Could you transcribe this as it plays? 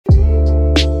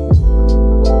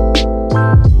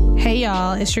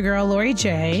It's your girl, Lori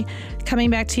J,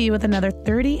 coming back to you with another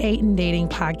 38 and Dating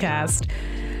podcast.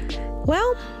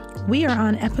 Well, we are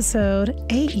on episode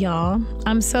 8, y'all.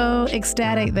 I'm so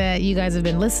ecstatic that you guys have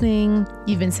been listening.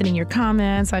 You've been sending your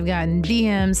comments. I've gotten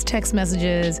DMs, text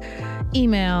messages,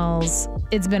 emails.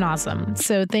 It's been awesome.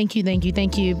 So thank you.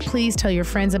 Please tell your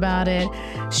friends about it.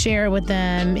 Share it with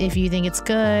them if you think it's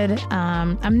good.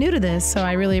 I'm new to this, so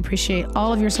I really appreciate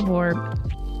all of your support.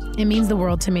 It means the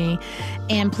world to me.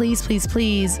 And please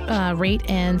rate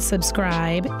and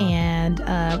subscribe and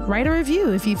write a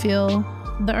review if you feel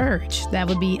the urge. That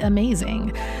would be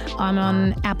amazing. I'm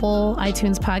on Apple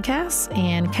iTunes Podcasts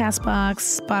and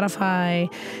CastBox, Spotify,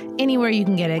 anywhere you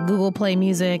can get it, Google Play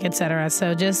Music, etc.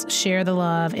 So just share the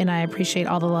love, and I appreciate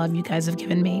all the love you guys have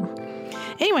given me.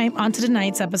 Anyway, on to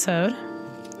tonight's episode.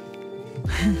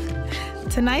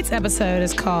 Tonight's episode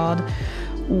is called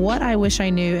What I Wish I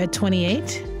Knew at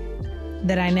 28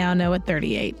 That I Now Know at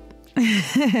 38.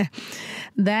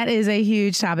 That is a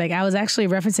huge topic. I was actually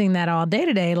referencing that all day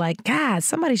today. Like, God,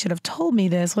 somebody should have told me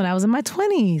this when I was in my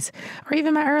 20s or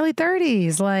even my early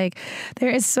 30s. Like, there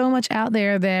is so much out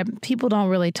there that people don't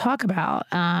really talk about.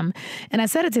 And I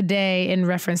said it today in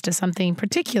reference to something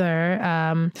particular.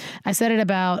 I said it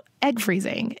about egg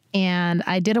freezing, and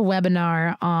I did a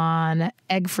webinar on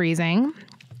egg freezing.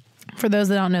 For those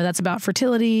that don't know, that's about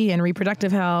fertility and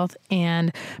reproductive health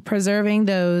and preserving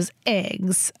those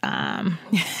eggs. I'm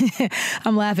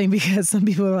laughing because some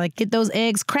people are like, get those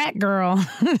eggs cracked, girl.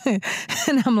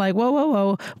 And I'm like,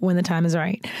 whoa, when the time is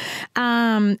right.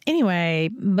 Anyway,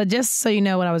 but just so you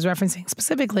know what I was referencing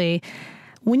specifically,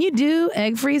 when you do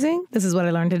egg freezing, this is what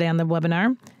I learned today on the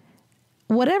webinar,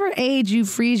 whatever age you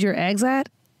freeze your eggs at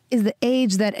is the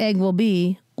age that egg will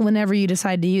be whenever you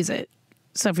decide to use it.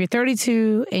 So if you're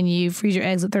 32 and you freeze your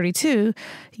eggs at 32,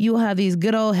 you will have these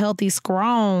good old healthy,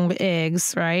 strong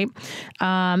eggs, right?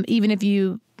 Even if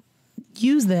you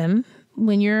use them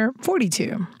when you're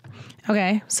 42.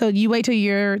 Okay, so you wait till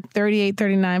you're 38,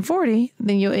 39, 40,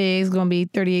 then your eggs going to be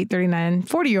 38, 39,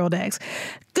 40-year-old eggs.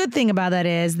 Good thing about that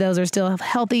is those are still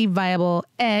healthy, viable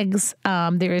eggs.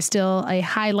 There is still a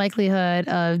high likelihood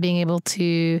of being able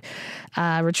to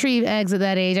retrieve eggs at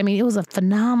that age. I mean, it was a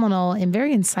phenomenal and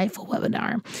very insightful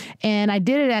webinar. And I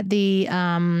did it at the...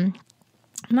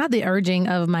 not the urging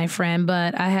of my friend,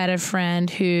 but I had a friend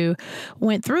who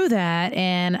went through that,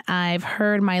 and I've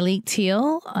heard Myleik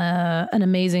Teal, an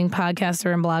amazing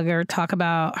podcaster and blogger, talk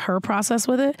about her process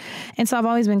with it. And so I've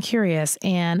always been curious,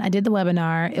 and I did the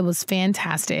webinar. It was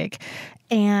fantastic.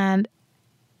 And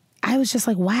I was just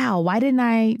like, wow, why didn't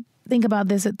I think about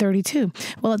this at 32?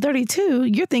 Well, at 32,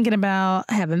 you're thinking about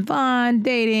having fun,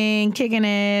 dating, kicking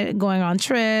it, going on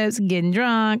trips, getting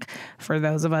drunk, for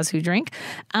those of us who drink,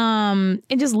 and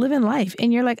just living life.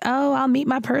 And you're like, oh, I'll meet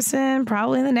my person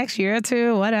probably in the next year or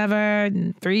two, whatever,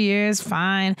 3 years,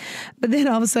 fine. But then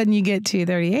all of a sudden you get to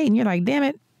 38 and you're like, damn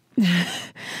it,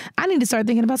 I need to start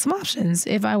thinking about some options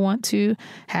if I want to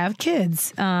have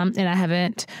kids. And I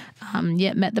haven't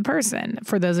yet met the person,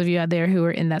 for those of you out there who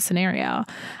are in that scenario.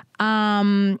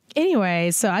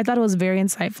 Anyway, so I thought it was very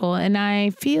insightful, and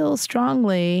I feel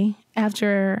strongly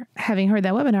after having heard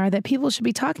that webinar that people should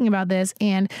be talking about this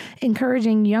and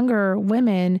encouraging younger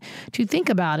women to think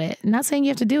about it. I'm not saying you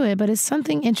have to do it, but it's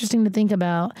something interesting to think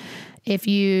about if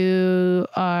you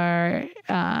are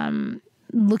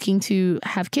looking to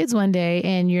have kids one day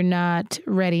and you're not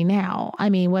ready now. I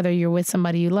mean, whether you're with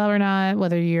somebody you love or not,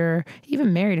 whether you're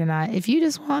even married or not, if you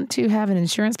just want to have an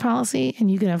insurance policy and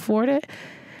you can afford it,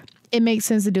 it makes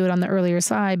sense to do it on the earlier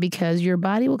side, because your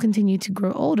body will continue to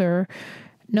grow older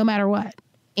no matter what.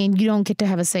 And you don't get to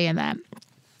have a say in that.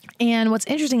 And what's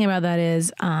interesting about that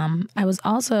is I was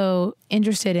also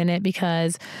interested in it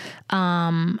because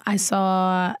I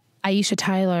saw Aisha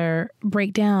Tyler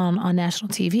break down on national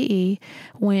TV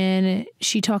when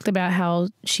she talked about how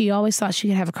she always thought she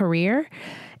could have a career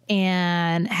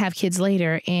and have kids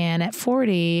later. And at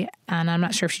 40, and I'm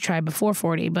not sure if she tried before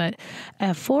 40, but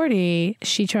at 40,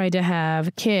 she tried to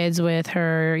have kids with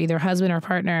her either husband or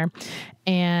partner,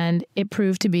 and it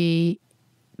proved to be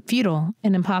futile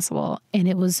and impossible. And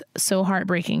it was so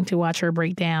heartbreaking to watch her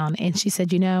break down. And she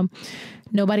said, you know,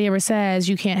 nobody ever says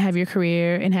you can't have your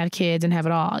career and have kids and have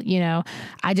it all. You know,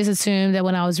 I just assumed that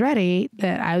when I was ready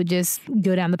that I would just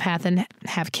go down the path and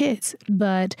have kids.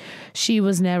 But she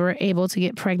was never able to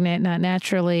get pregnant, not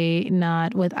naturally,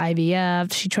 not with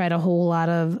IVF. She tried a whole lot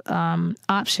of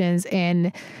options,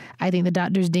 and I think the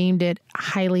doctors deemed it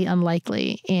highly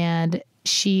unlikely. And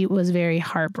she was very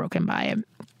heartbroken by it.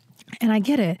 And I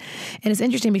get it. And it's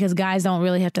interesting because guys don't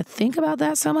really have to think about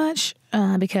that so much.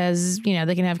 because,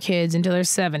 they can have kids until they're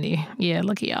 70. Yeah,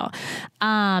 look at y'all.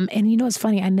 And what's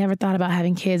funny? I never thought about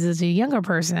having kids as a younger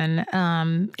person.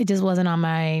 It just wasn't on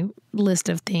my list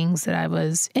of things that I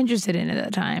was interested in at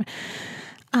that time.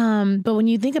 But when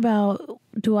you think about,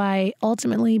 do I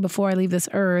ultimately, before I leave this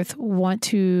earth, want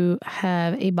to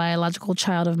have a biological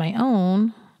child of my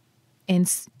own? And,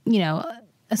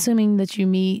 assuming that you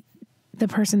meet the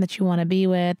person that you want to be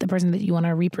with, the person that you want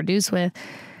to reproduce with,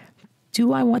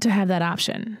 do I want to have that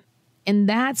option? And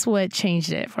that's what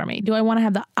changed it for me. Do I want to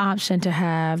have the option to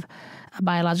have a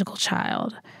biological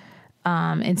child,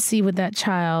 and see what that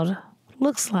child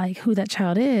looks like, who that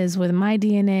child is with my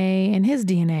DNA and his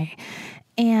DNA?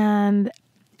 And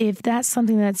if that's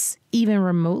something that's even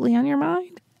remotely on your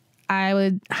mind, I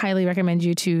would highly recommend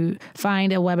you to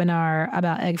find a webinar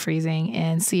about egg freezing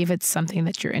and see if it's something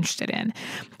that you're interested in.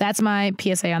 That's my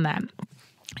PSA on that.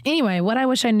 Anyway, what I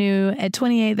wish I knew at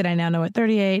 28 that I now know at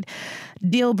 38,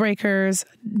 deal breakers,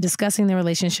 discussing the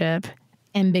relationship,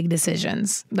 and big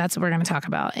decisions. That's what we're going to talk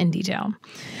about in detail.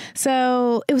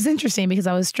 So it was interesting because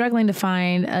I was struggling to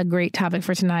find a great topic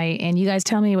for tonight. And you guys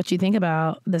tell me what you think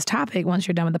about this topic once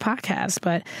you're done with the podcast.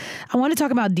 But I want to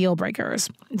talk about deal breakers.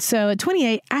 So at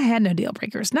 28, I had no deal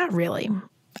breakers. Not really.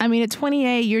 I mean, at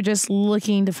 28, you're just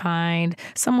looking to find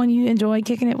someone you enjoy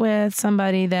kicking it with,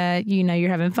 somebody that you're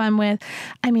having fun with.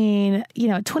 I mean,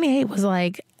 28 was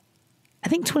like, I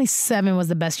think 27 was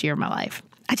the best year of my life.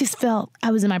 I just felt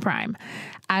I was in my prime.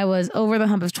 I was over the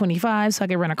hump of 25, so I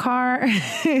could rent a car.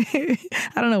 I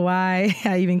don't know why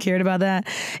I even cared about that.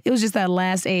 It was just that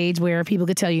last age where people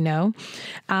could tell you no.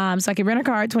 So I could rent a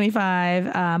car at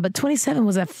 25, but 27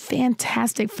 was a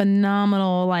fantastic,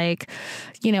 phenomenal,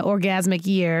 orgasmic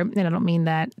year. And I don't mean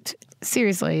that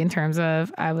seriously in terms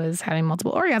of I was having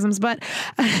multiple orgasms, but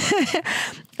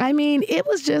I mean, it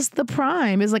was just the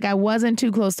prime. It's like I wasn't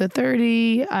too close to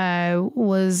 30. I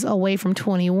was away from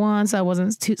 21, so I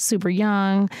wasn't too super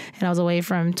young, and I was away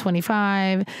from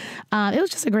 25. It was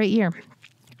just a great year.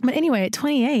 But anyway, at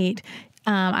 28,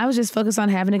 I was just focused on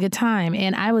having a good time.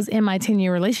 And I was in my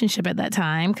 10-year relationship at that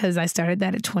time because I started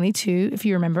that at 22, if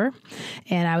you remember.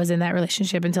 And I was in that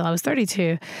relationship until I was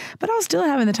 32. But I was still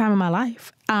having the time of my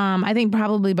life. I think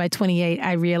probably by 28,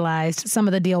 I realized some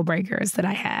of the deal breakers that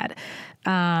I had.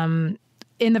 And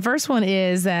the first one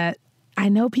is that I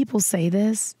know people say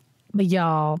this, but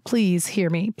y'all, please hear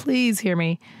me. Please hear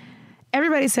me.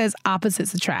 Everybody says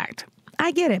opposites attract.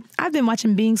 I get it. I've been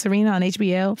watching Being Serena on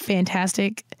HBO.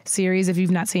 Fantastic series. If you've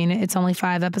not seen it, it's only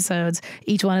 5 episodes.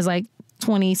 Each one is like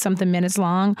 20 something minutes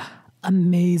long.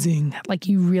 Amazing. Like,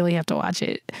 you really have to watch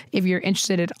it if you're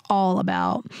interested at all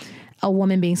about a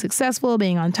woman being successful,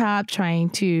 being on top, trying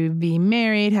to be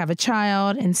married, have a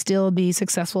child, and still be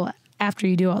successful after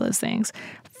you do all those things.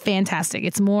 Fantastic.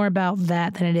 It's more about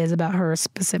that than it is about her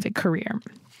specific career.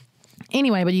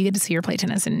 Anyway, but you get to see her play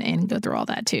tennis and go through all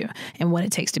that too, and what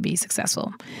it takes to be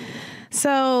successful.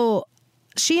 So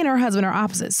she and her husband are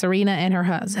opposites. Serena and her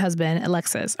husband,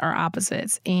 Alexis, are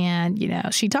opposites. And,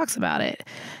 she talks about it.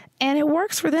 And it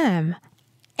works for them.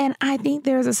 And I think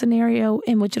there's a scenario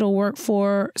in which it'll work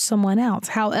for someone else.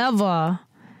 However,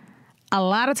 a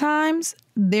lot of times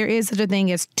there is such a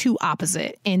thing as too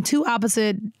opposite. And too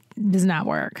opposite does not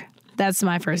work. That's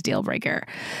my first deal breaker.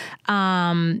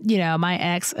 My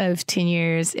ex of 10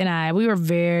 years and we were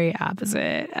very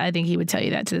opposite. I think he would tell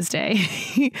you that to this day.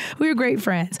 We were great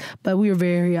friends, but we were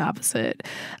very opposite.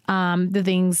 The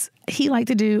things he liked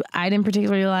to do, I didn't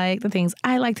particularly like. The things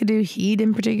I liked to do, he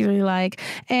didn't particularly like.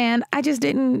 And I just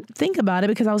didn't think about it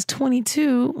because I was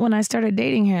 22 when I started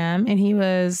dating him and he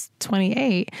was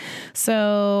 28.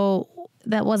 So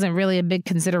that wasn't really a big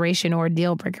consideration or a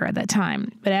deal breaker at that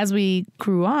time. But as we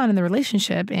grew on in the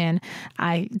relationship and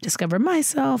I discovered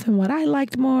myself and what I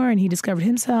liked more and he discovered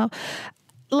himself,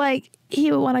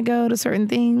 he would want to go to certain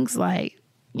things I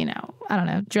don't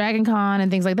know, Dragon Con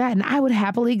and things like that. And I would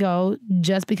happily go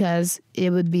just because it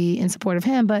would be in support of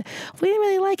him. But we didn't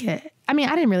really like it. I mean,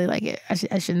 I didn't really like it.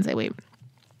 I shouldn't say we.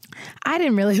 I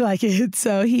didn't really like it.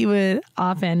 So he would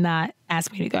often not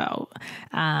ask me to go.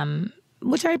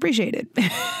 Which I appreciated.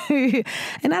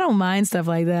 And I don't mind stuff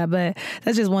like that, but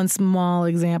that's just one small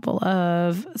example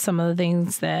of some of the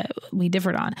things that we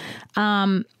differed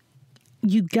on.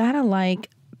 You gotta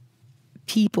like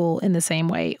people in the same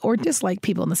way or dislike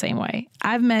people in the same way.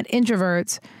 I've met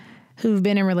introverts who've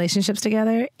been in relationships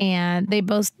together and they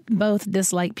both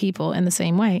dislike people in the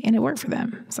same way and it worked for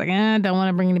them. It's like, don't want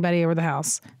to bring anybody over the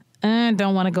house.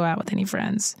 Don't want to go out with any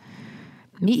friends.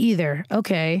 Me either.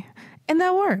 Okay. And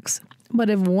that works. But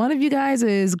if one of you guys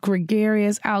is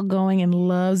gregarious, outgoing, and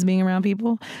loves being around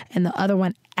people, and the other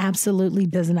one absolutely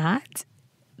does not,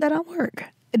 that don't work.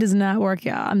 It does not work,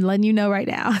 y'all. I'm letting you know right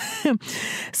now.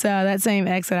 So that same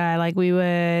ex and I, like, we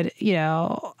would,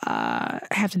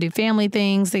 have to do family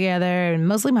things together, and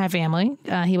mostly my family.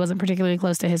 He wasn't particularly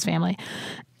close to his family.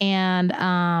 And,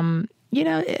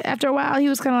 after a while, he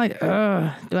was kind of like,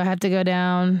 ugh, do I have to go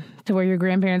down to where your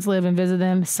grandparents live and visit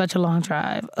them? Such a long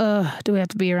drive. Ugh, do we have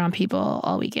to be around people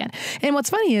all weekend? And what's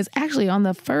funny is, actually, on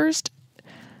the first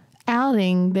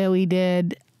outing that we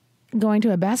did going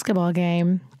to a basketball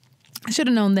game, I should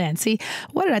have known then. See,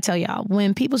 what did I tell y'all?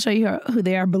 When people show you who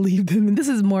they are, believe them. And this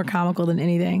is more comical than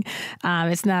anything.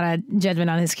 It's not a judgment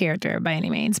on his character by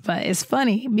any means, but it's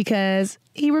funny because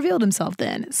he revealed himself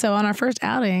then. So on our first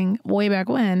outing, way back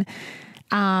when,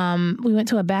 we went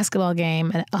to a basketball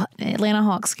game, an Atlanta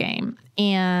Hawks game.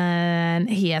 And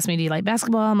he asked me, do you like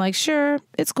basketball? I'm like, sure,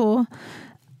 it's cool.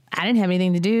 I didn't have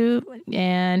anything to do,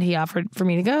 and he offered for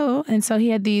me to go. And so he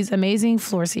had these amazing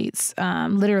floor seats,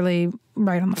 literally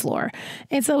right on the floor.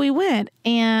 And so we went,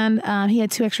 and he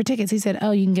had 2 extra tickets. He said,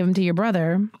 oh, you can give them to your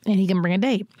brother, and he can bring a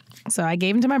date. So I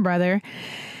gave them to my brother,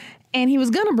 and he was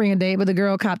going to bring a date, but the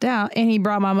girl copped out, and he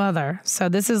brought my mother. So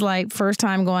this is like first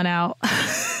time going out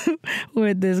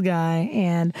with this guy.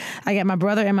 And I got my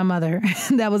brother and my mother.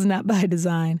 That was not by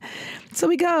design. So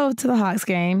we go to the Hawks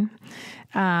game.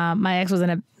 My ex was in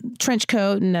a trench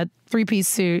coat and a 3-piece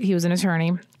suit. He was an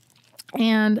attorney.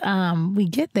 And we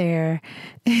get there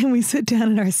and we sit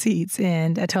down in our seats.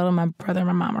 And I told him my brother and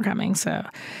my mom were coming. So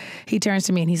he turns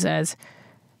to me and he says,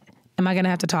 am I going to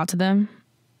have to talk to them?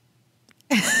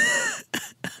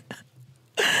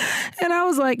 And I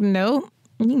was like, no,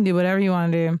 you can do whatever you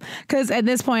want to do. Because at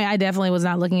this point, I definitely was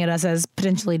not looking at us as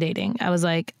potentially dating. I was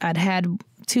like, I'd had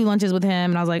 2 lunches with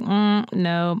him, and I was like,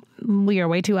 no, we are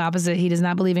way too opposite. He does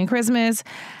not believe in Christmas.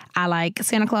 I like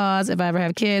Santa Claus. If I ever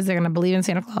have kids, they're going to believe in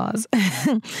Santa Claus.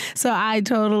 So I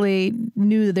totally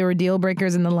knew that there were deal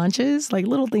breakers in the lunches, like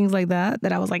little things like that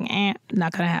I was like,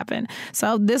 not going to happen.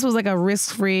 So this was like a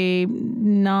risk-free,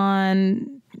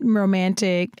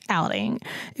 non-romantic outing.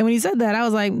 And when he said that, I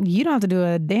was like, you don't have to do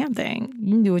a damn thing.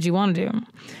 You can do what you want to do.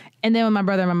 And then when my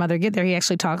brother and my mother get there, he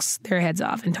actually talks their heads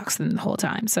off and talks to them the whole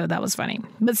time. So that was funny.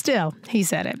 But still, he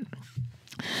said it.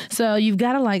 So you've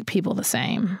got to like people the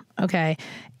same, okay?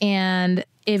 And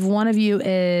if one of you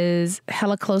is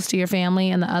hella close to your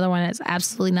family and the other one is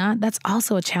absolutely not, that's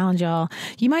also a challenge, y'all.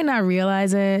 You might not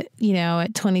realize it,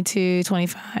 at 22,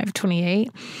 25,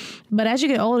 28. But as you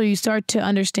get older, you start to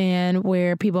understand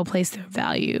where people place their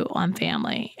value on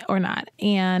family or not.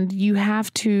 And you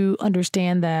have to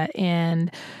understand that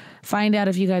and find out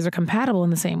if you guys are compatible in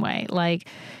the same way. Like,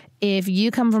 if you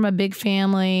come from a big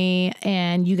family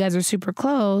and you guys are super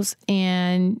close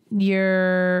and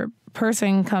your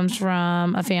person comes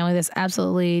from a family that's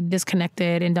absolutely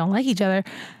disconnected and don't like each other,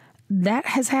 that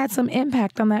has had some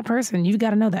impact on that person. You've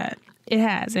got to know that. It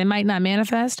has. It might not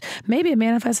manifest. Maybe it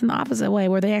manifests in the opposite way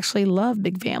where they actually love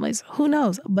big families. Who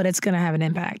knows? But it's going to have an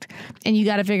impact. And you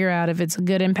got to figure out if it's a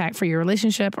good impact for your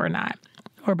relationship or not,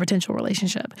 or potential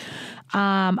relationship.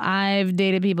 I've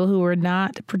dated people who were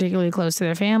not particularly close to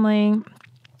their family.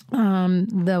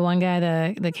 The one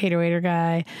guy, the cater-waiter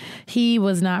guy, he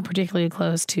was not particularly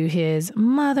close to his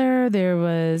mother. There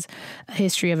was a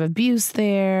history of abuse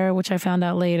there, which I found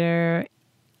out later.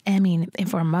 I mean, and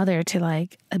for a mother to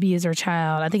like abuse her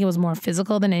child, I think it was more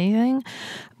physical than anything,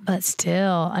 but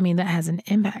still, I mean, that has an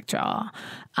impact, y'all.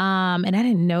 And I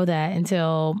didn't know that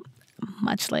until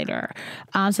much later.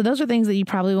 So those are things that you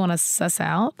probably want to suss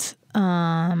out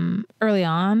early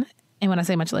on. And when I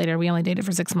say much later, we only dated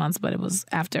for 6 months, but it was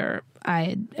after I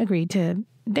had agreed to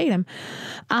date him.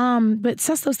 But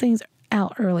suss those things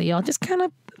out early, y'all. Just kind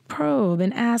of probe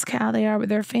and ask how they are with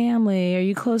their family. Are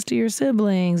you close to your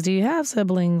siblings? Do you have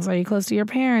siblings? Are you close to your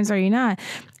parents? Are you not?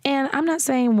 And I'm not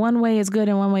saying one way is good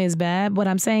and one way is bad. What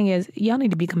I'm saying is y'all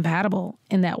need to be compatible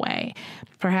in that way.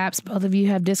 Perhaps both of you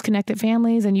have disconnected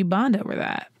families and you bond over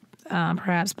that.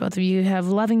 Perhaps both of you have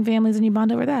loving families and you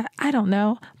bond over that. I don't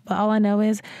know. But all I know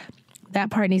is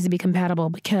that part needs to be compatible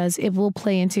because it will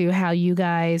play into how you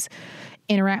guys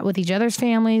interact with each other's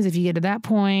families if you get to that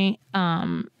point.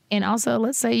 And also,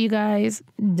 let's say you guys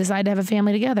decide to have a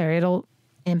family together. It'll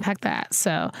impact that.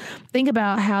 So think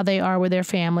about how they are with their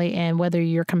family and whether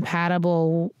you're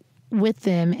compatible with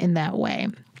them in that way.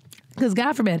 Because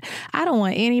God forbid, I don't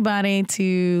want anybody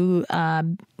to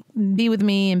be with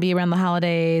me and be around the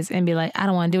holidays and be like, I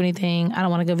don't want to do anything. I don't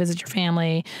want to go visit your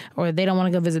family, or they don't want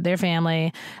to go visit their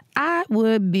family. I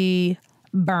would be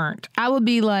burnt. I would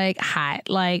be like hot.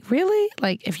 Like, really?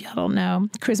 Like, if y'all don't know,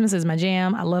 Christmas is my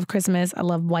jam. I love Christmas. I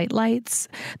love white lights.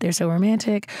 They're so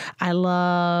romantic. I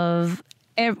love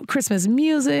Christmas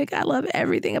music. I love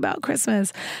everything about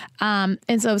Christmas.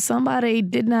 And so if somebody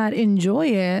did not enjoy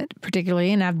it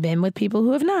particularly, and I've been with people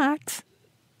who have not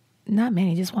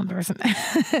many, just one person,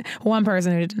 one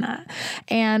person who did not.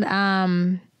 And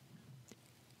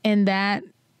that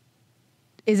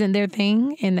isn't their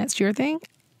thing and that's your thing,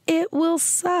 it will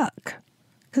suck.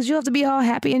 Because you'll have to be all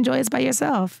happy and joyous by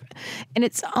yourself. And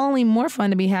it's only more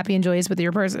fun to be happy and joyous with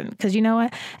your person. Because you know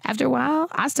what? After a while,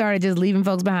 I started just leaving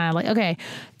folks behind. Like, okay,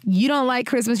 you don't like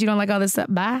Christmas. You don't like all this stuff.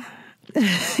 Bye.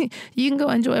 You can go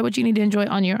enjoy what you need to enjoy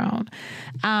on your own.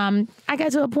 I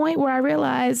got to a point where I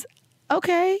realized,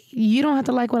 okay, you don't have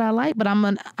to like what I like, but I'm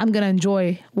gonna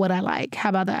enjoy what I like. How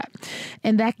about that?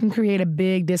 And that can create a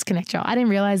big disconnect, y'all. I didn't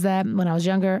realize that when I was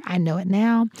younger. I know it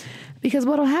now. Because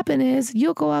what'll happen is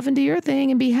you'll go off and do your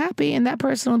thing and be happy, and that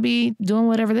person will be doing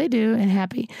whatever they do and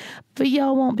happy. But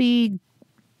y'all won't be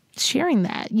sharing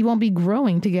that. You won't be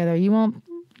growing together. You won't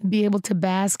be able to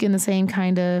bask in the same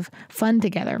kind of fun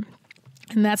together.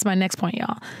 And that's my next point,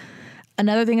 y'all.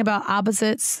 Another thing about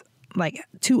opposites, like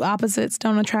two opposites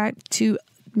don't attract, two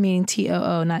meaning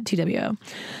TOO, not TWO.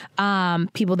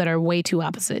 People that are way too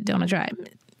opposite don't attract.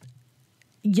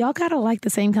 Y'all gotta like the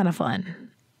same kind of fun.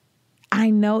 I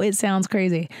know it sounds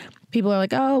crazy. People are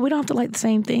like, oh, we don't have to like the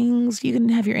same things. You can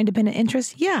have your independent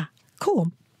interests. Yeah,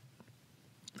 cool.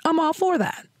 I'm all for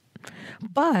that.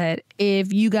 But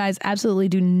if you guys absolutely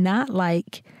do not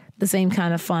like the same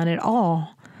kind of fun at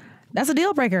all, that's a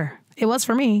deal breaker. It was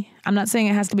for me. I'm not saying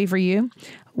it has to be for you.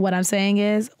 What I'm saying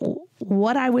is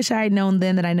what I wish I had known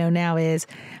then that I know now is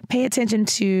pay attention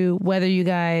to whether you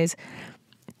guys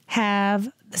have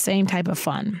the same type of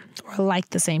fun or like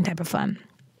the same type of fun.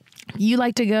 You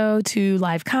like to go to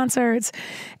live concerts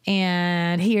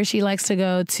and he or she likes to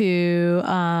go to,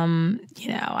 I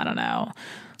don't know.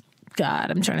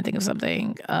 God, I'm trying to think of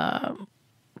something.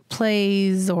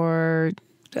 Plays or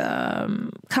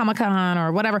Comic-Con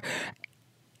or whatever.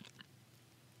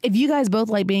 If you guys both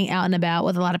like being out and about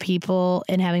with a lot of people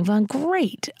and having fun,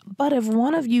 great. But if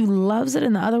one of you loves it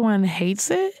and the other one hates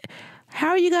it, how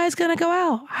are you guys going to go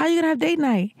out? How are you going to have date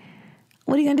night?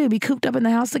 What are you going to do? Be cooped up in the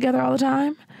house together all the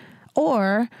time?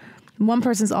 Or one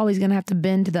person's always going to have to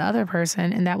bend to the other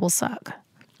person, and that will suck.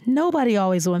 Nobody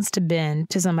always wants to bend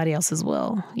to somebody else's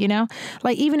will, you know?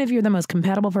 Like, even if you're the most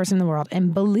compatible person in the world,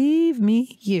 and believe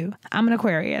me, I'm an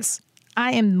Aquarius.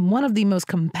 I am one of the most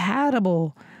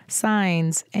compatible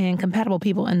signs and compatible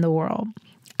people in the world.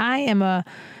 I am a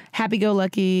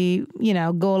happy-go-lucky,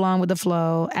 go along with the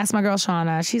flow. Ask my girl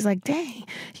Shauna. She's like, dang,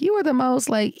 you are the most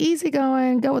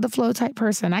easygoing, go with the flow type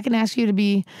person. I can ask you to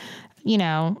be,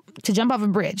 to jump off a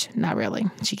bridge. Not really.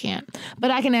 She can't.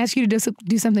 But I can ask you to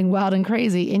do something wild and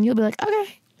crazy, and you'll be like,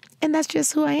 okay. And that's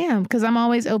just who I am, because I'm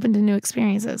always open to new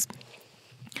experiences.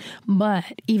 But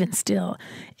even still,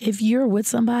 if you're with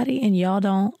somebody and y'all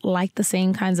don't like the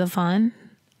same kinds of fun,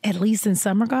 at least in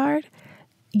some regard,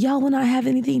 y'all will not have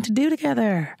anything to do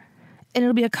together. And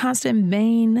it'll be a constant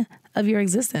bane of your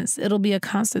existence. It'll be a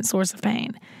constant source of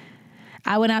pain.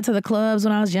 I went out to the clubs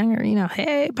when I was younger,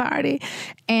 hey, party.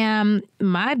 And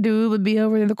my dude would be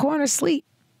over in the corner asleep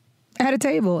at a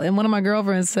table. And one of my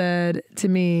girlfriends said to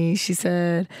me, she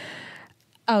said,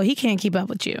 oh, he can't keep up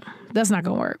with you. That's not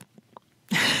going to work.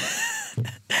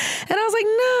 And I was like,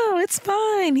 no, it's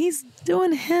fine. He's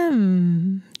doing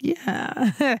him.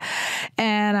 Yeah.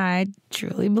 And I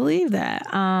truly believe that.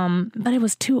 But it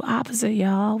was too opposite,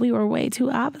 y'all. We were way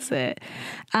too opposite.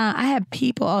 I had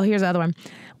people. Oh, here's the other one.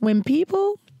 When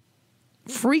people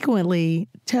frequently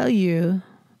tell you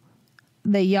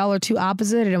that y'all are too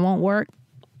opposite and it won't work,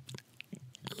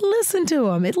 listen to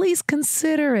them. At least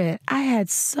consider it. I had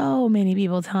so many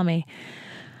people tell me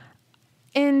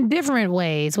in different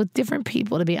ways with different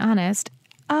people, to be honest,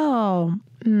 oh,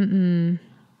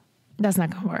 that's not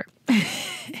going to work.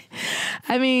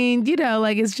 I mean,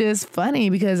 it's just funny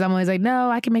because I'm always like, no,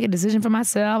 I can make a decision for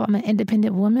myself. I'm an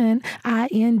independent woman.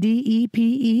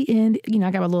 INDEPEN.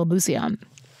 I got my little boosie on.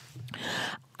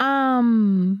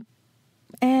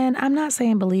 And I'm not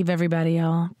saying believe everybody,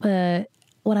 y'all, but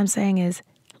what I'm saying is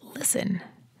listen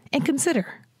and consider.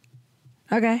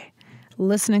 Okay?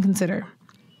 Listen and consider.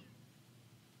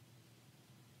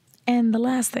 And the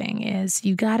last thing is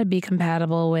you got to be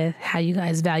compatible with how you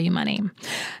guys value money.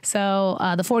 So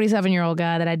the 47-year-old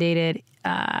guy that I dated,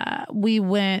 we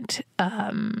went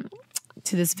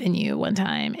to this venue one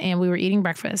time and we were eating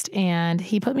breakfast and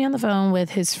he put me on the phone with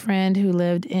his friend who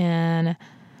lived in,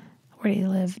 where did he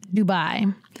live?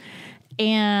 Dubai.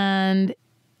 And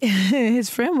his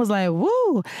friend was like,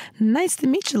 woo, nice to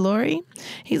meet you, Lori.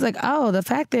 He's like, oh, the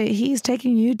fact that he's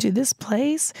taking you to this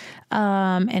place,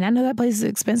 and I know that place is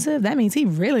expensive, that means he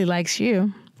really likes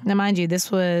you. Now, mind you,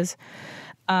 this was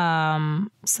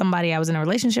somebody I was in a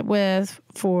relationship with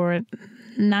for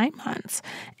 9 months,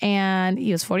 and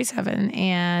he was 47,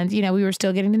 and, we were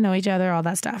still getting to know each other, all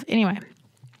that stuff. Anyway,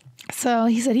 so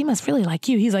he said he must really like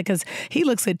you. He's like, because he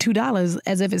looks at $2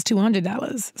 as if it's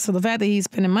 $200. So the fact that he's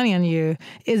spending money on you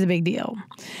is a big deal.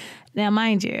 Now,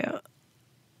 mind you,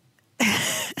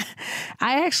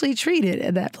 I actually treated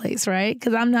at that place, right?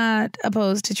 Because I'm not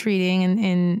opposed to treating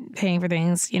and paying for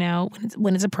things,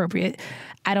 when it's appropriate.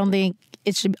 I don't think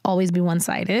it should always be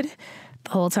one-sided the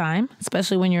whole time,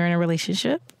 especially when you're in a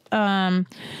relationship.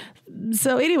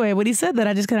 So anyway, when he said that,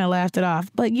 I just kind of laughed it off.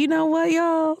 But you know what,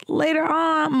 y'all? Later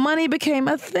on, money became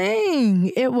a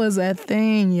thing. It was a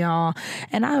thing, y'all.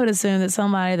 And I would assume that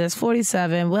somebody that's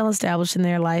 47, well-established in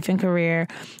their life and career,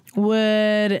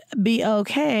 would be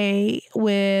okay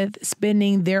with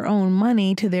spending their own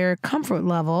money to their comfort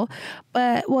level.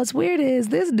 But what's weird is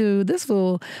this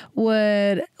fool we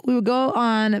would go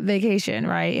on vacation,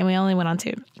 right? And we only went on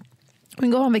 2. We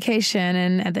can go on vacation,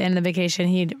 and at the end of the vacation,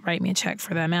 he'd write me a check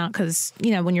for the amount because,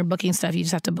 when you're booking stuff, you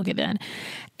just have to book it in.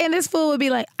 And this fool would be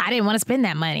like, I didn't want to spend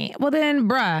that money. Well, then,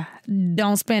 bruh,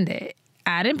 don't spend it.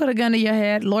 I didn't put a gun to your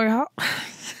head. Lori,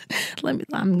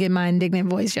 I'm getting my indignant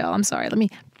voice, y'all. I'm sorry. Let me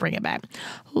bring it back.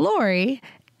 Lori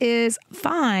is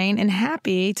fine and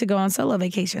happy to go on solo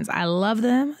vacations. I love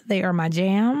them. They are my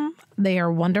jam. They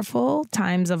are wonderful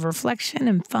times of reflection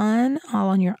and fun all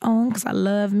on your own because I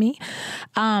love me.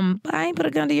 But I ain't put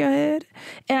a gun to your head.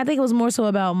 And I think it was more so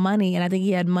about money. And I think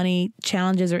he had money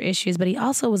challenges or issues, but he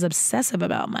also was obsessive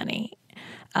about money.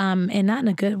 And not in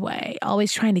a good way.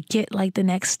 Always trying to get like the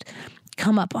next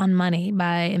come up on money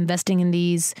by investing in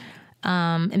these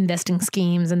investing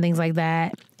schemes and things like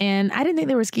that. And I didn't think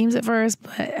there were schemes at first,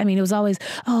 but it was always,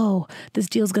 oh, this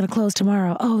deal's going to close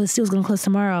tomorrow. Oh, this deal's going to close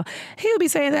tomorrow. He would be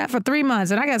saying that for 3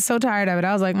 months. And I got so tired of it.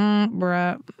 I was like,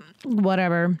 bruh,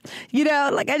 whatever.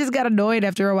 I just got annoyed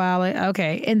after a while. Like,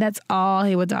 okay. And that's all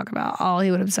he would talk about, all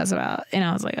he would obsess about. And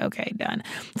I was like, okay, done.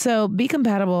 So be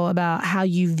compatible about how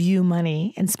you view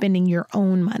money and spending your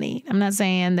own money. I'm not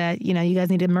saying that, you guys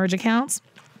need to merge accounts.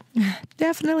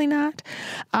 Definitely not.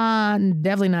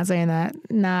 Definitely not saying that.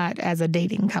 Not as a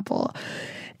dating couple.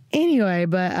 Anyway,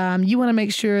 but you want to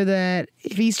make sure that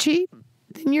if he's cheap,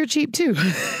 then you're cheap too.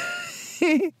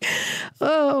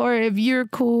 Or if you're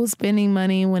cool spending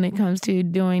money when it comes to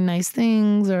doing nice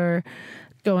things or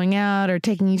going out or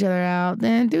taking each other out,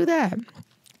 then do that.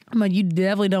 But you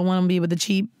definitely don't want to be with a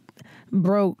cheap,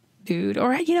 broke dude.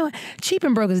 Or, cheap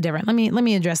and broke is different. Let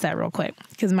me address that real quick.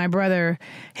 Because my brother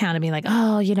hounded me like,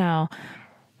 oh,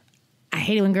 I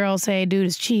hate it when girls say dude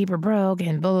is cheap or broke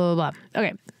and blah, blah, blah.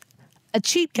 Okay. A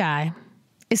cheap guy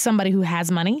is somebody who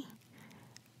has money,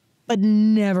 but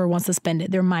never wants to spend it.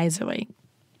 They're miserly.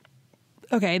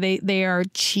 Okay. They are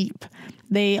cheap.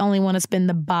 They only want to spend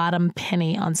the bottom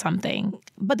penny on something,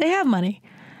 but they have money,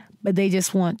 but they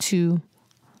just want to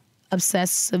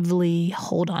obsessively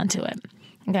hold on to it.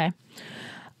 Okay.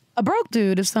 A broke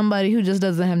dude is somebody who just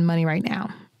doesn't have money right now.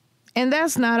 And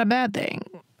that's not a bad thing.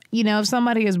 If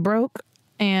somebody is broke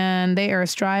and they are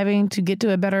striving to get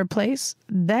to a better place,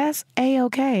 that's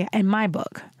A-okay in my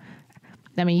book.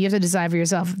 You have to decide for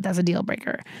yourself if that's a deal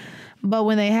breaker. But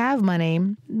when they have money,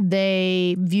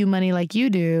 they view money like you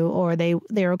do, or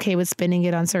they're okay with spending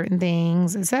it on certain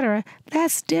things, etc.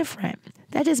 That's different.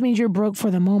 That just means you're broke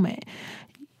for the moment.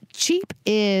 Cheap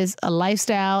is a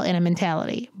lifestyle and a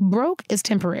mentality. Broke is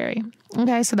temporary.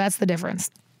 Okay, so that's the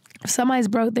difference. If somebody's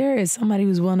broke, there is somebody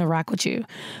who's willing to rock with you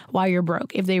while you're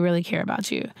broke if they really care about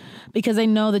you because they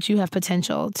know that you have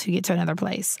potential to get to another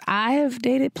place. I have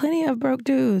dated plenty of broke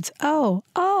dudes. Oh,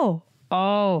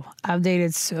 I've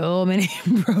dated so many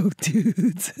broke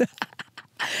dudes.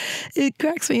 It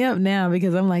cracks me up now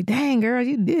because I'm like, dang, girl,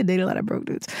 you did date a lot of broke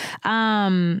dudes.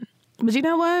 But you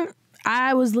know what?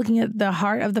 I was looking at the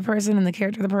heart of the person and the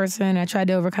character of the person, and I tried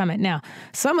to overcome it. Now,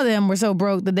 some of them were so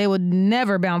broke that they would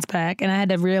never bounce back, and I had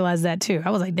to realize that too.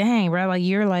 I was like, dang, bro,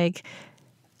 you're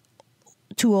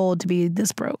too old to be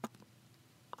this broke.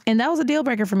 And that was a deal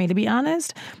breaker for me, to be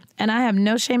honest. And I have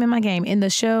no shame in my game. In the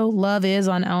show, Love Is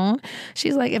on OWN,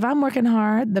 she's like, if I'm working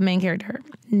hard, the main character,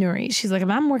 Nuri, she's like, if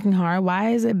I'm working hard, why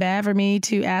is it bad for me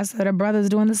to ask that a brother's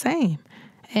doing the same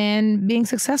and being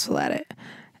successful at it?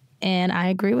 And I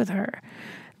agree with her.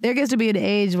 There gets to be an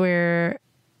age where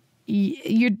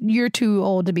you're too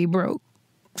old to be broke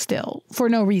still for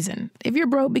no reason. If you're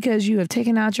broke because you have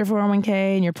taken out your 401k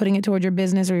and you're putting it toward your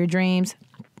business or your dreams,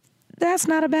 that's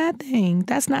not a bad thing.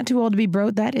 That's not too old to be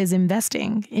broke. That is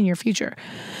investing in your future.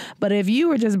 But if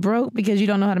you are just broke because you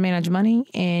don't know how to manage money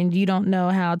and you don't know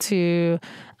how to,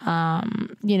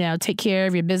 take care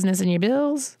of your business and your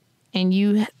bills, and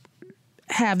you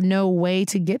have no way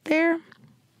to get there,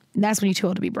 that's when you're too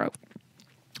old to be broke.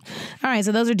 All right,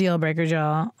 so those are deal breakers,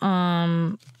 y'all.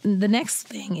 The next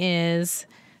thing is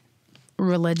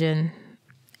religion.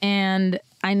 And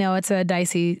I know it's a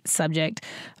dicey subject,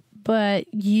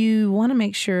 but you want to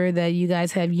make sure that you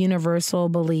guys have universal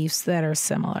beliefs that are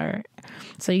similar.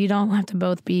 So you don't have to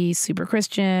both be super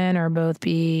Christian or both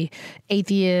be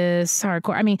atheists,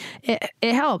 hardcore. I mean, it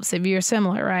helps if you're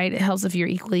similar, right? It helps if you're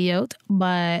equally yoked.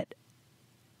 But,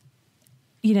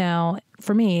 you know,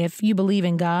 for me, if you believe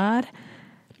in God,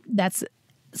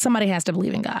 somebody has to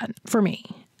believe in God for me.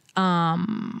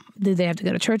 Did they have to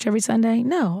go to church every Sunday?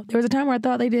 No. There was a time where I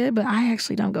thought they did, but I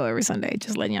actually don't go every Sunday,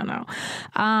 just letting y'all know.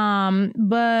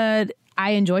 But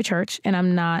I enjoy church, and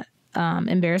I'm not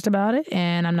embarrassed about it,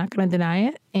 and I'm not going to deny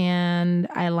it. And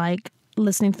I like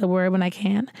listening to the word when I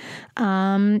can.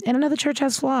 And I know the church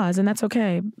has flaws, and that's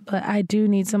okay. But I do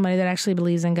need somebody that actually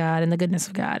believes in God and the goodness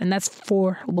of God. And that's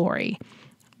for Lori.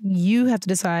 You have to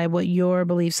decide what your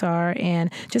beliefs are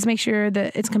and just make sure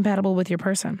that it's compatible with your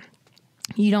person.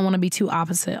 You don't want to be too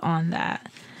opposite on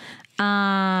that.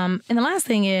 And the last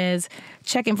thing is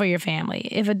checking for your family.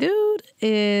 If a dude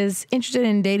is interested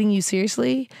in dating you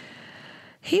seriously,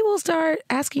 he will start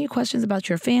asking you questions about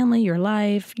your family, your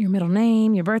life, your middle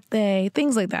name, your birthday,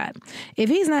 things like that. If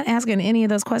he's not asking any of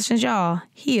those questions, y'all,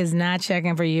 he is not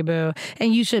checking for you, boo.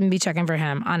 And you shouldn't be checking for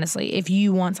him, honestly, if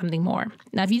you want something more.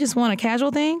 Now, if you just want a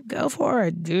casual thing, go for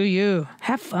it. Do you.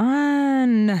 Have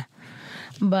fun.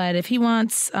 But if he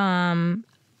wants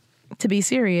to be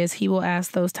serious, he will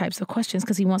ask those types of questions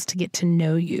because he wants to get to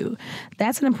know you.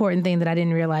 That's an important thing that I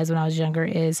didn't realize when I was younger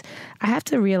is I have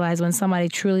to realize when somebody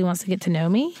truly wants to get to know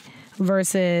me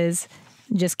versus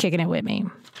just kicking it with me.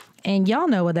 And y'all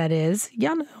know what that is.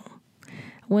 Y'all know.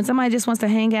 When somebody just wants to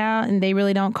hang out and they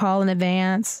really don't call in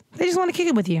advance, they just want to kick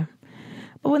it with you.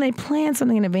 But when they plan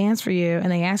something in advance for you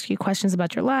and they ask you questions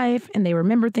about your life and they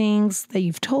remember things that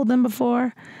you've told them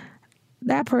before,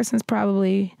 that person's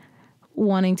probably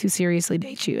wanting to seriously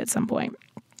date you at some point.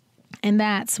 And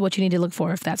that's what you need to look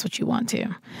for if that's what you want to.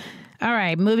 All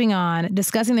right, moving on.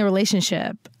 Discussing the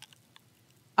relationship.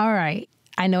 All right,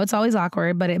 I know it's always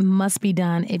awkward, but it must be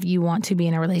done if you want to be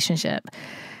in a relationship.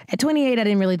 At 28, I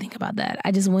didn't really think about that.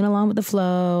 I just went along with the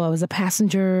flow. I was a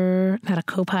passenger, not a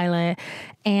co-pilot.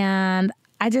 And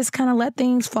I just kind of let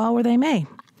things fall where they may.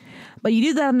 But you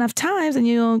do that enough times and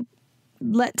you'll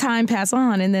let time pass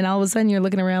on, and then all of a sudden you're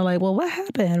looking around like, well, what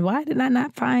happened? Why did I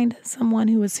not find someone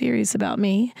who was serious about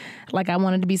me like I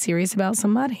wanted to be serious about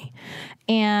somebody?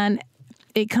 And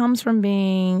it comes from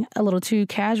being a little too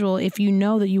casual if you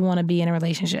know that you want to be in a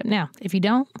relationship. Now, if you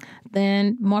don't,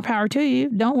 then more power to you.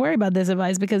 Don't worry about this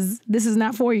advice because this is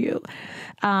not for you.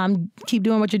 Keep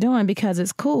doing what you're doing because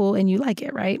it's cool and you like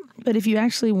it, right? But if you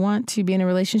actually want to be in a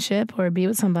relationship or be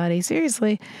with somebody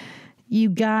seriously, you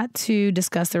got to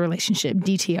discuss the relationship,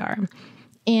 DTR.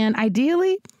 And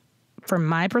ideally, from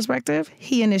my perspective,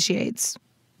 he initiates,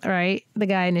 all right? The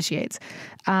guy initiates.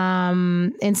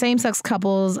 In same-sex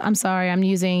couples, I'm sorry, I'm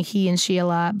using he and she a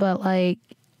lot, but like,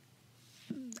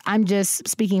 I'm just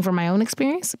speaking from my own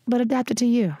experience, but adapt it to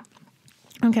you.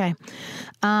 Okay.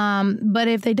 But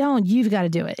if they don't, you've got to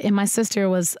do it. And my sister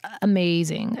was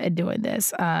amazing at doing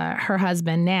this. Her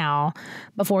husband now,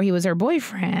 before he was her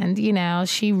boyfriend, you know,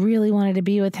 she really wanted to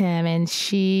be with him and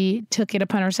she took it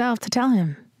upon herself to tell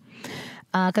him.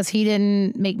 Because he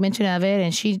didn't make mention of it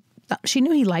and she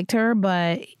knew he liked her,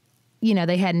 but you know,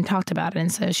 they hadn't talked about it.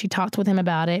 And so she talked with him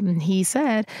about it and he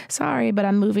said, sorry, but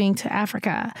I'm moving to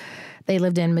Africa. They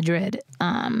lived in Madrid,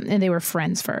 and they were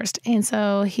friends first. And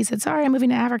so he said, sorry, I'm moving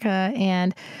to Africa,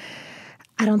 and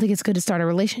I don't think it's good to start a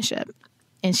relationship.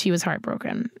 And she was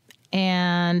heartbroken.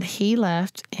 And he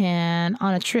left, and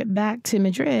on a trip back to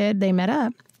Madrid, they met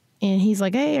up. And he's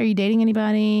like, hey, are you dating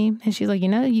anybody? And she's like, you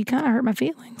know, you kind of hurt my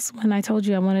feelings when I told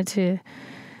you I wanted to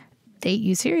date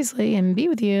you seriously and be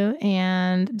with you.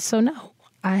 And so, no,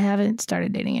 I haven't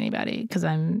started dating anybody because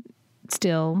I'm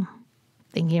still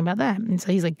thinking about that. And so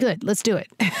he's like, good, let's do it.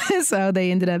 So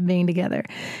they ended up being together.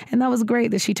 And that was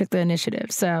great that she took the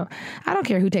initiative. So I don't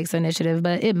care who takes the initiative,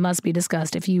 but it must be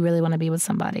discussed if you really want to be with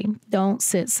somebody. Don't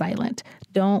sit silent.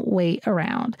 Don't wait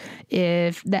around.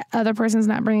 If that other person's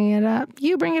not bringing it up,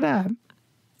 you bring it up.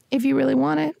 If you really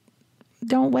want it,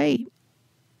 don't wait.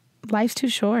 Life's too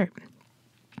short.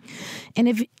 And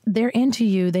if they're into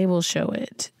you, they will show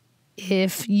it.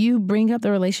 If you bring up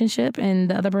the relationship and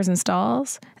the other person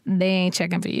stalls, they ain't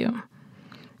checking for you.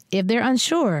 If they're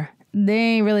unsure, they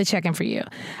ain't really checking for you.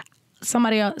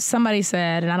 Somebody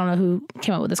said, and I don't know who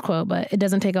came up with this quote, but it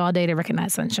doesn't take all day to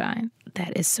recognize sunshine.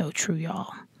 That is so true,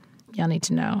 y'all. Y'all need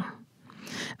to know.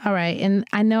 All right. And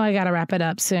I know I got to wrap it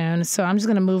up soon. So I'm just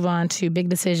going to move on to big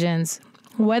decisions,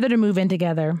 whether to move in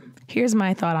together. Here's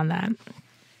my thought on that.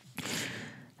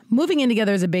 Moving in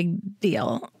together is a big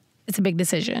deal. It's a big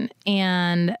decision.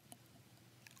 And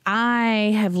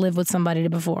I have lived with somebody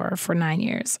before for 9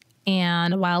 years.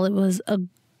 And while it was a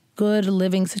good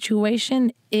living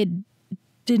situation, it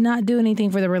did not do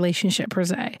anything for the relationship per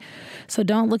se. So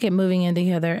don't look at moving in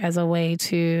together as a way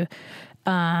to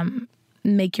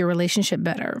make your relationship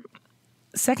better.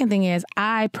 Second thing is,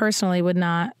 I personally would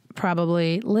not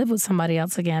probably live with somebody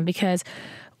else again, because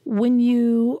when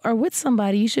you are with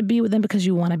somebody, you should be with them because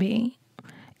you want to be.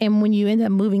 And when you end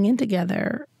up moving in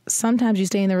together, sometimes you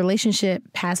stay in the relationship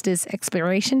past its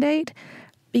expiration date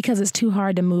because it's too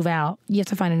hard to move out. You have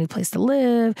to find a new place to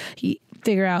live. You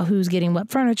figure out who's getting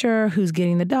what furniture, who's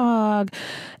getting the dog.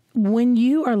 When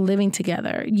you are living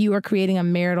together, you are creating a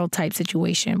marital type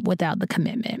situation without the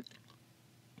commitment,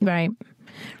 right?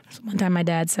 One time my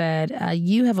dad said,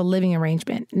 you have a living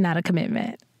arrangement, not a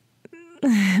commitment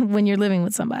when you're living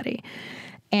with somebody.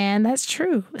 And that's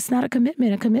true. It's not a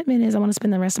commitment. A commitment is I want to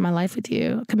spend the rest of my life with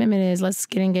you. A commitment is let's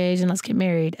get engaged and let's get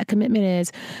married. A commitment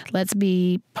is let's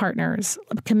be partners.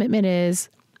 A commitment is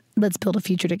let's build a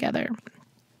future together.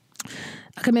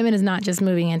 A commitment is not just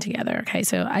moving in together. Okay,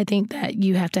 so I think that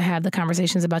you have to have the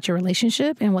conversations about your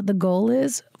relationship and what the goal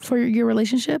is for your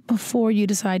relationship before you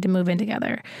decide to move in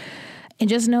together. And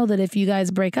just know that if you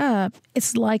guys break up,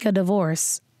 it's like a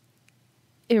divorce.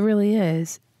 It really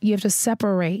is. You have to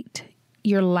separate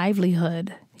your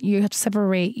livelihood. You have to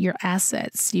separate your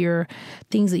assets, your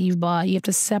things that you've bought. You have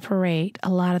to separate a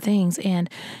lot of things. And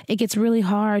it gets really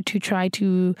hard to try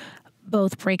to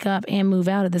both break up and move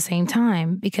out at the same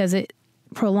time because it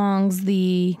prolongs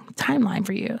the timeline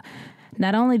for you.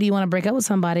 Not only do you want to break up with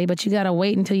somebody, but you got to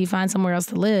wait until you find somewhere else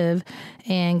to live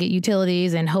and get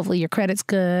utilities and hopefully your credit's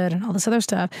good and all this other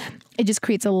stuff. It just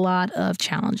creates a lot of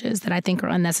challenges that I think are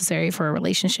unnecessary for a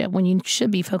relationship when you should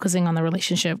be focusing on the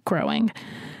relationship growing.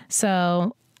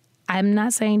 So I'm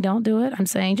not saying don't do it. I'm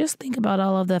saying just think about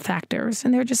all of the factors,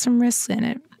 and there are just some risks in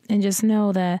it. And just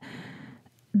know that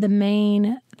the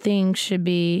main thing should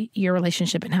be your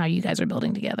relationship and how you guys are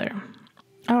building together.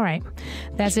 All right.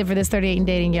 That's it for this 38 and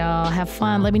Dating, y'all. Have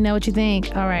fun. Let me know what you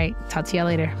think. All right. Talk to y'all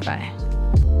later. Bye.